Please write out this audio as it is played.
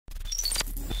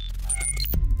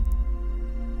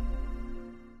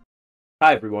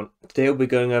Hi everyone, today we'll be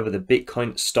going over the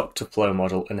Bitcoin stock to flow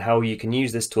model and how you can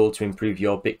use this tool to improve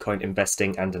your Bitcoin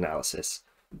investing and analysis.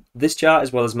 This chart,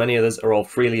 as well as many others, are all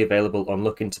freely available on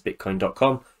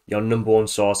lookintobitcoin.com, your #1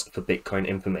 source for Bitcoin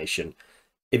information.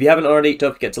 If you haven't already,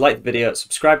 don't forget to like the video,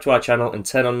 subscribe to our channel and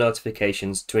turn on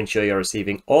notifications to ensure you're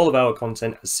receiving all of our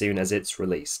content as soon as it's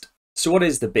released. So what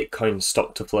is the Bitcoin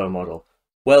stock to flow model?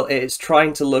 Well, it is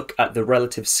trying to look at the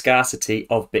relative scarcity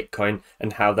of Bitcoin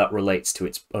and how that relates to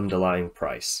its underlying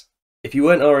price. If you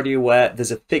weren't already aware,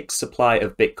 there's a fixed supply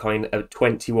of Bitcoin of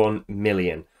 21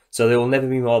 million, so there will never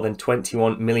be more than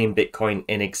 21 million Bitcoin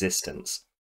in existence.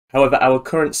 However, our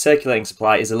current circulating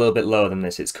supply is a little bit lower than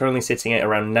this. It's currently sitting at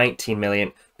around 19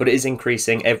 million, but it is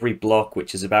increasing every block,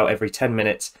 which is about every 10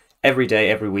 minutes, every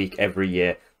day, every week, every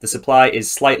year. The supply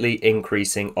is slightly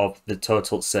increasing of the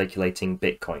total circulating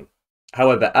Bitcoin.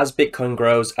 However, as Bitcoin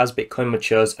grows, as Bitcoin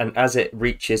matures, and as it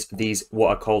reaches these what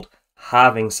are called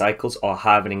halving cycles, or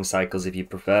halvening cycles if you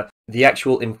prefer, the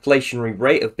actual inflationary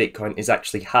rate of Bitcoin is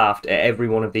actually halved at every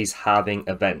one of these halving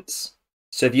events.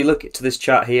 So if you look to this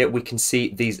chart here, we can see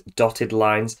these dotted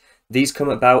lines. These come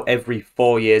about every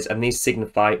 4 years, and these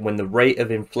signify when the rate of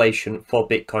inflation for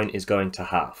Bitcoin is going to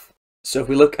halve. So if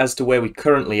we look as to where we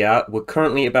currently are, we're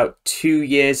currently about 2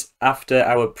 years after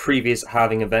our previous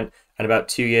halving event and about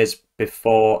 2 years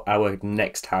before our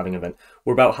next halving event.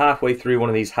 We're about halfway through one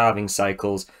of these halving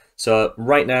cycles. So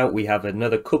right now we have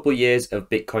another couple years of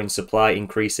Bitcoin supply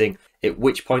increasing, at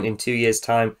which point in 2 years'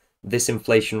 time, this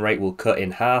inflation rate will cut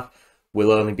in half.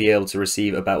 We'll only be able to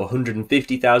receive about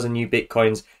 150,000 new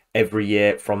Bitcoins every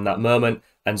year from that moment,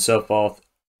 and so forth,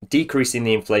 decreasing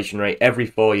the inflation rate every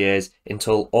 4 years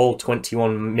until all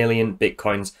 21 million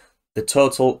Bitcoins, the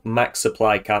total max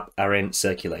supply cap, are in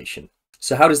circulation.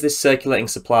 So how does this circulating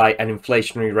supply and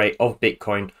inflationary rate of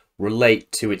Bitcoin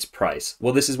relate to its price?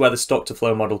 Well, this is where the stock to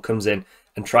flow model comes in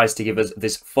and tries to give us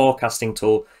this forecasting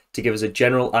tool to give us a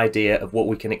general idea of what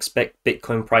we can expect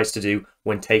Bitcoin price to do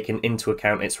when taking into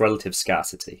account its relative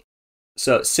scarcity.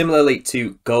 So similarly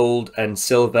to gold and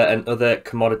silver and other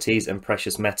commodities and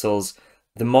precious metals,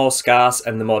 the more scarce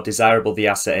and the more desirable the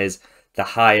asset is, the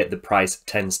higher the price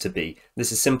tends to be.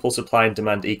 This is simple supply and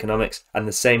demand economics, and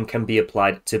the same can be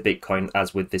applied to Bitcoin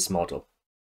as with this model.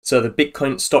 So the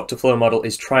Bitcoin stock to flow model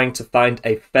is trying to find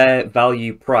a fair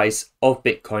value price of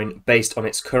Bitcoin based on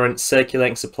its current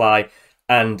circulating supply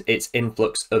and its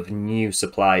influx of new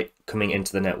supply coming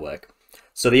into the network.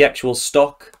 So the actual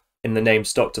stock in the name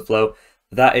stock to flow,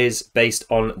 that is based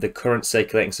on the current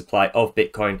circulating supply of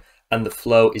Bitcoin, and the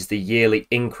flow is the yearly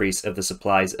increase of the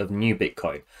supplies of new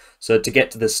Bitcoin. So to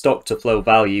get to the stock to flow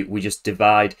value, we just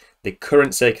divide the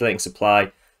current circulating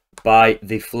supply by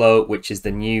the flow, which is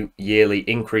the new yearly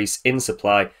increase in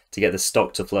supply, to get the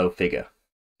stock to flow figure.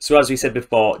 So as we said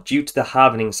before, due to the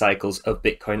halving cycles of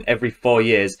Bitcoin every 4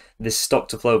 years, this stock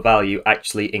to flow value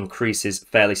actually increases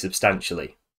fairly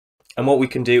substantially. And what we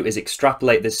can do is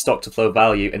extrapolate this stock to flow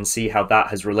value and see how that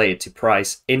has related to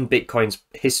price in Bitcoin's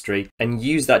history, and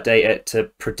use that data to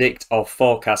predict or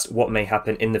forecast what may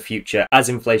happen in the future as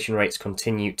inflation rates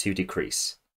continue to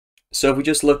decrease. So if we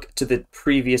just look to the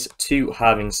previous 2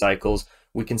 halving cycles,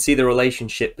 we can see the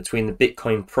relationship between the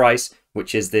Bitcoin price,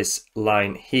 which is this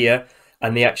line here,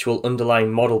 and the actual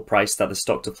underlying model price that the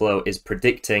stock to flow is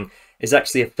predicting is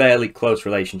actually a fairly close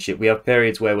relationship. We have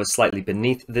periods where we're slightly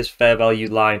beneath this fair value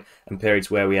line and periods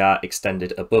where we are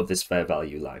extended above this fair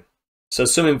value line. So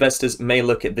some investors may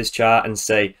look at this chart and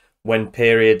say, when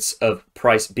periods of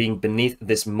price being beneath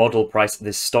this model price,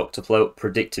 this stock to flow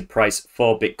predicted price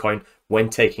for Bitcoin, when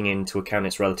taking into account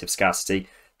its relative scarcity,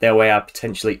 they are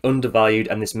potentially undervalued,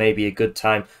 and this may be a good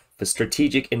time for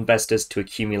strategic investors to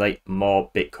accumulate more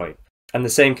Bitcoin. And the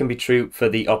same can be true for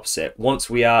the opposite. Once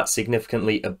we are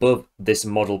significantly above this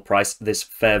model price, this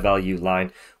fair value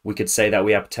line, we could say that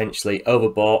we are potentially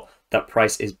overbought, that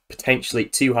price is potentially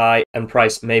too high, and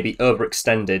price may be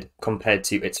overextended compared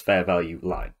to its fair value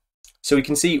line. So we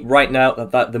can see right now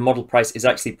that the model price is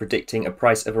actually predicting a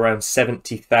price of around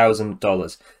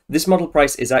 $70,000. This model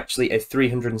price is actually a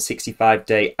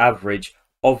 365-day average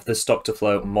of the stock to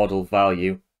flow model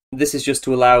value. This is just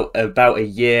to allow about a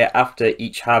year after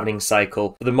each halving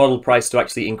cycle for the model price to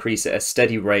actually increase at a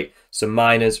steady rate, so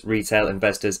miners, retail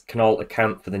investors can all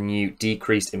account for the new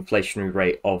decreased inflationary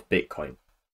rate of Bitcoin.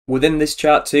 Within this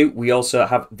chart too, we also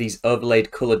have these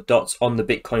overlaid coloured dots on the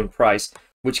Bitcoin price,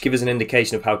 which give us an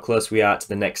indication of how close we are to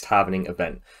the next halving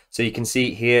event. So you can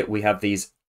see here we have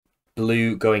these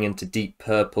blue going into deep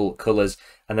purple colours,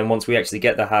 and then once we actually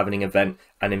get the halving event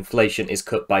and inflation is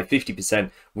cut by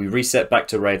 50%, we reset back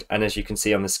to red, and as you can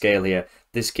see on the scale here,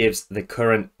 this gives the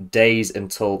current days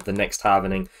until the next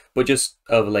halving, but just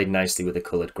overlaid nicely with a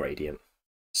coloured gradient.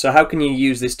 So how can you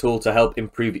use this tool to help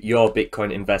improve your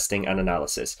Bitcoin investing and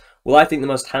analysis? Well, I think the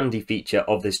most handy feature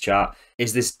of this chart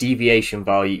is this deviation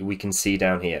value we can see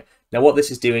down here. Now what this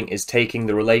is doing is taking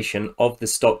the relation of the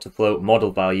stock to flow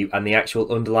model value and the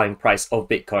actual underlying price of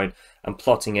Bitcoin and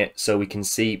plotting it so we can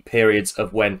see periods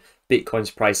of when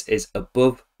Bitcoin's price is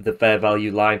above the fair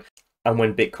value line and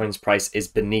when Bitcoin's price is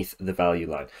beneath the value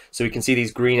line. So we can see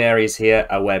these green areas here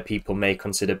are where people may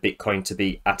consider Bitcoin to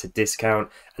be at a discount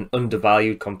and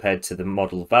undervalued compared to the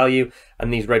model value.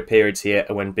 And these red periods here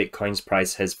are when Bitcoin's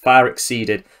price has far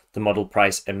exceeded the model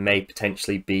price and may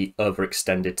potentially be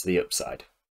overextended to the upside.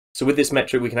 So with this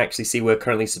metric, we can actually see we're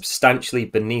currently substantially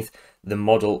beneath the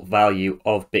model value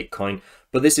of Bitcoin,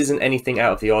 but this isn't anything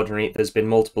out of the ordinary. There's been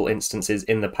multiple instances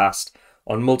in the past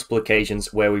on multiple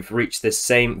occasions where we've reached this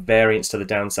same variance to the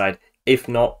downside, if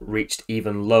not reached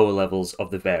even lower levels of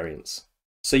the variance.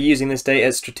 So using this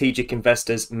data, strategic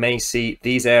investors may see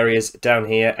these areas down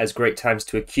here as great times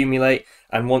to accumulate,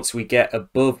 and once we get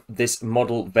above this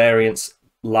model variance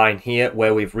line here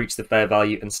where we've reached the fair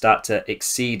value and start to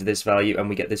exceed this value and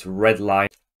we get this red line,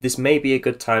 this may be a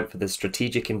good time for the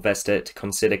strategic investor to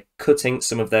consider cutting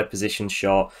some of their positions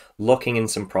short, locking in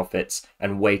some profits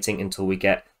and waiting until we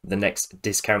get the next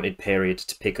discounted period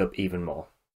to pick up even more.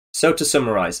 So to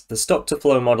summarize, the stock to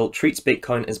flow model treats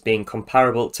Bitcoin as being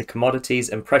comparable to commodities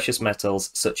and precious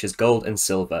metals such as gold and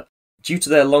silver due to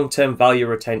their long-term value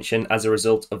retention as a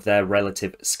result of their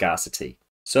relative scarcity.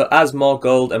 So as more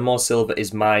gold and more silver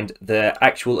is mined, the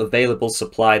actual available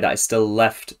supply that is still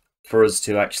left for us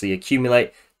to actually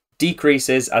accumulate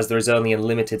decreases as there is only a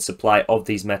limited supply of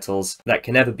these metals that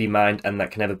can never be mined and that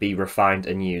can never be refined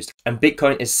and used. And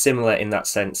Bitcoin is similar in that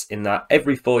sense, in that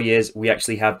every 4 years we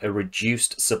actually have a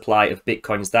reduced supply of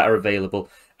Bitcoins that are available,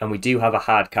 and we do have a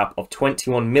hard cap of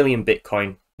 21 million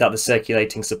Bitcoin that the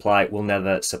circulating supply will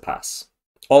never surpass.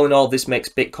 All in all, this makes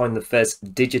Bitcoin the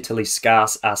first digitally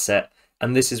scarce asset,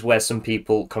 and this is where some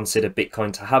people consider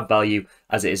Bitcoin to have value,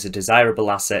 as it is a desirable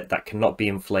asset that cannot be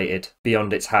inflated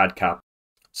beyond its hard cap.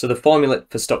 So the formula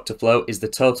for stock to flow is the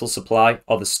total supply,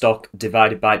 or the stock,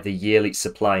 divided by the yearly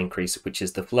supply increase, which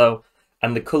is the flow,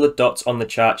 and the coloured dots on the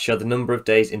chart show the number of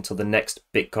days until the next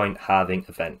Bitcoin halving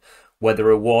event, where the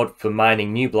reward for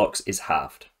mining new blocks is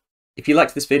halved. If you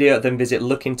liked this video, then visit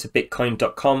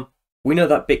lookintobitcoin.com. We know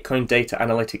that Bitcoin data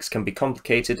analytics can be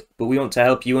complicated, but we want to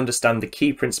help you understand the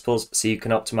key principles so you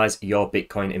can optimize your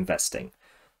Bitcoin investing.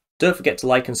 Don't forget to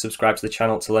like and subscribe to the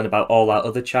channel to learn about all our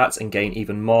other charts and gain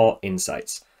even more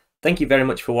insights. Thank you very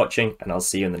much for watching, and I'll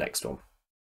see you in the next one.